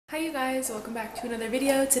Hi you guys, welcome back to another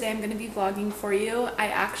video. Today I'm going to be vlogging for you. I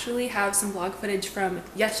actually have some vlog footage from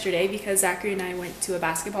yesterday because Zachary and I went to a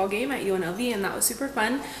basketball game at UNLV and that was super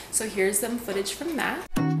fun. So here's some footage from that.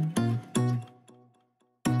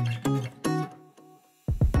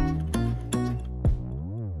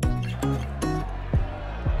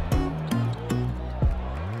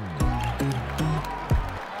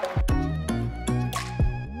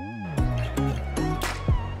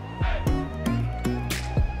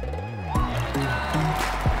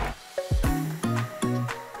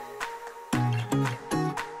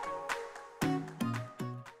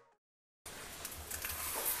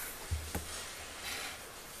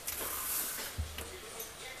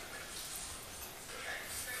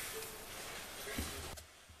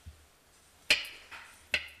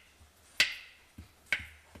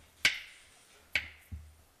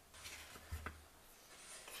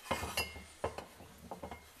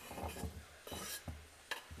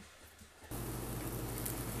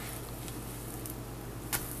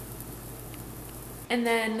 And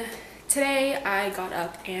then today I got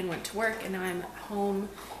up and went to work and now I'm home.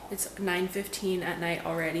 It's 9:15 at night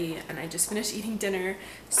already and I just finished eating dinner.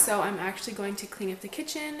 So I'm actually going to clean up the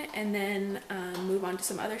kitchen and then move on to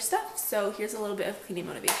some other stuff. So here's a little bit of cleaning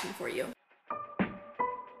motivation for you.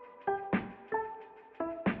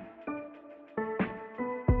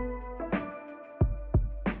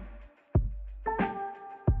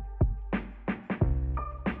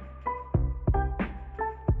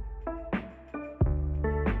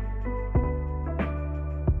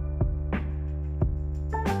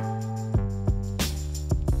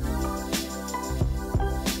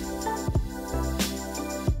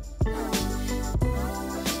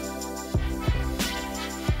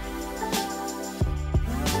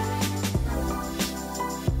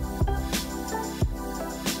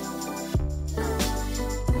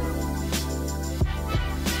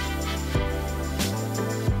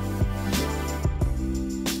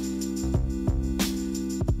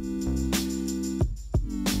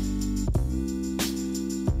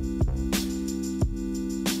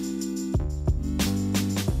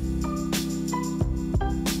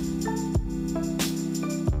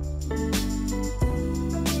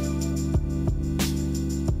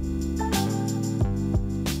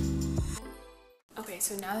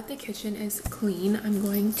 So now that the kitchen is clean, I'm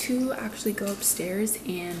going to actually go upstairs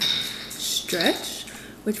and stretch,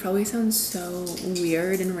 which probably sounds so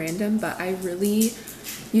weird and random, but I really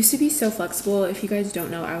used to be so flexible. If you guys don't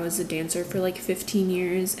know, I was a dancer for like 15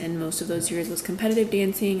 years and most of those years was competitive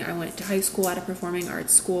dancing. I went to high school at a performing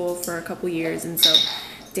arts school for a couple years, and so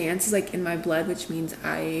dance is like in my blood, which means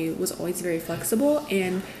I was always very flexible,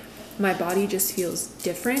 and my body just feels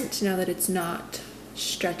different now that it's not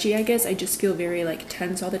stretchy. I guess I just feel very like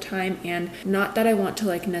tense all the time, and not that I want to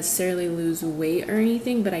like necessarily lose weight or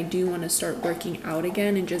anything, but I do want to start working out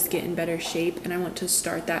again and just get in better shape, and I want to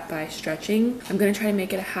start that by stretching. I'm going to try to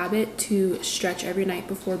make it a habit to stretch every night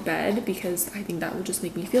before bed because I think that will just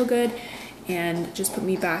make me feel good and just put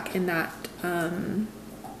me back in that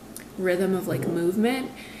rhythm of like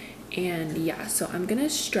movement. And yeah, so I'm gonna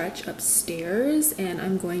stretch upstairs and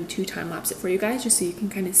I'm going to time lapse it for you guys just so you can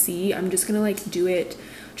kind of see. I'm just gonna like do it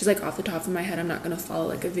just like off the top of my head. I'm not gonna follow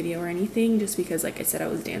like a video or anything just because, like I said, I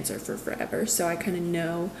was a dancer for forever, so I kind of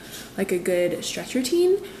know like a good stretch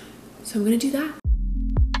routine. So I'm gonna do that.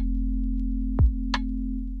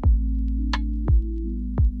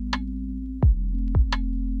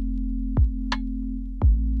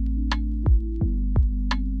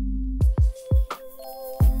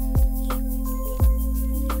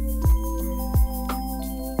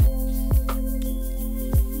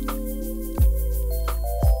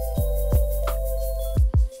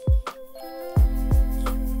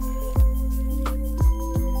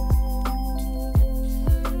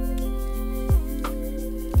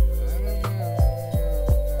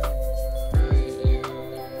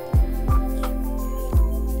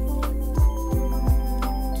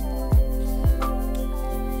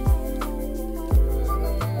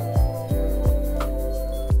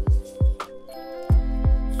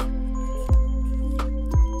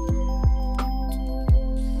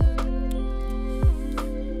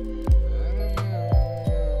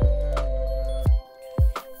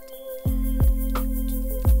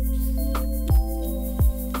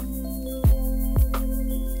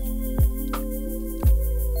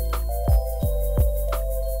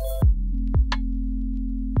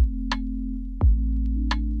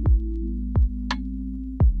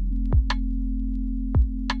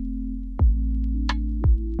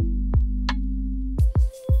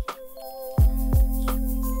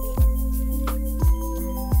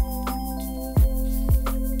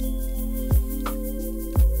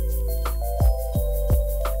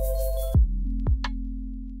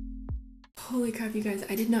 have, you guys,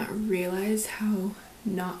 I did not realize how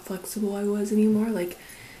not flexible I was anymore. Like,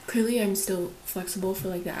 clearly I'm still flexible for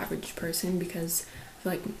like the average person, because I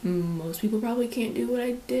feel like most people probably can't do what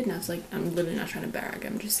I did. And that's like, I'm literally not trying to brag,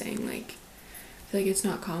 I'm just saying, like, I feel like it's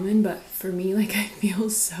not common, but for me, like, I feel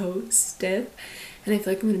so stiff, and I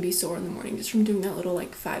feel like I'm gonna be sore in the morning just from doing that little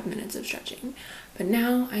like 5 minutes of stretching. But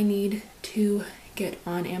now I need to get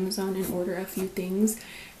on Amazon and order a few things.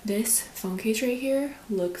 This phone case right here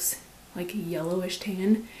looks like yellowish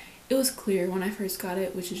tan. It was clear when I first got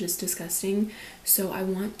it, which is just disgusting. So I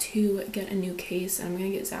want to get a new case, and I'm gonna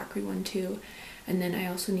get Zachary one too. And then I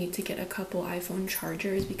also need to get a couple iPhone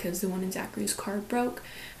chargers because the one in Zachary's car broke.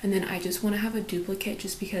 And then I just want to have a duplicate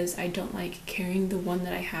just because I don't like carrying the one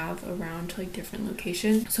that I have around to like different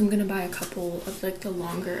locations. So I'm gonna buy a couple of like the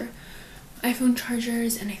longer iPhone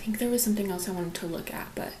chargers, and I think there was something else I wanted to look at,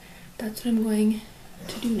 but that's what I'm going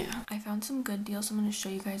to do now. I found some good deals, so I'm going to show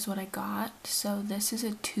you guys what I got. So this is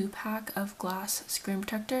a 2-pack of glass screen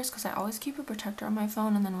protectors, because I always keep a protector on my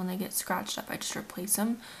phone, and then when they get scratched up I just replace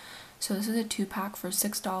them. So this is a 2-pack for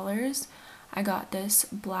 $6. I got this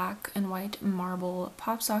black and white marble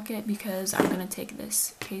pop socket because I'm going to take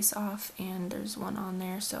this case off and there's one on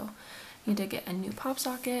there, so I need to get a new pop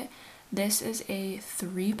socket. This is a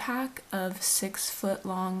 3-pack of 6-foot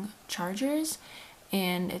long chargers,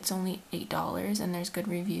 and it's only $8, and there's good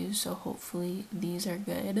reviews, so hopefully these are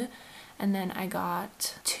good. And then I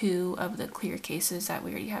got 2 of the clear cases that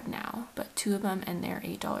we already have now, but 2 of them, and they're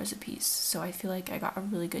 $8 a piece, so I feel like I got a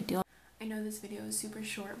really good deal. I know this video is super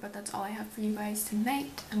short, but that's all I have for you guys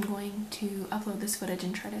tonight. I'm going to upload this footage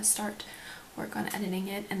and try to start work on editing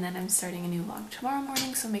it, and then I'm starting a new vlog tomorrow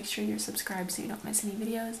morning, so make sure you're subscribed so you don't miss any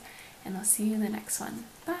videos, and I'll see you in the next one.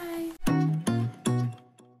 Bye!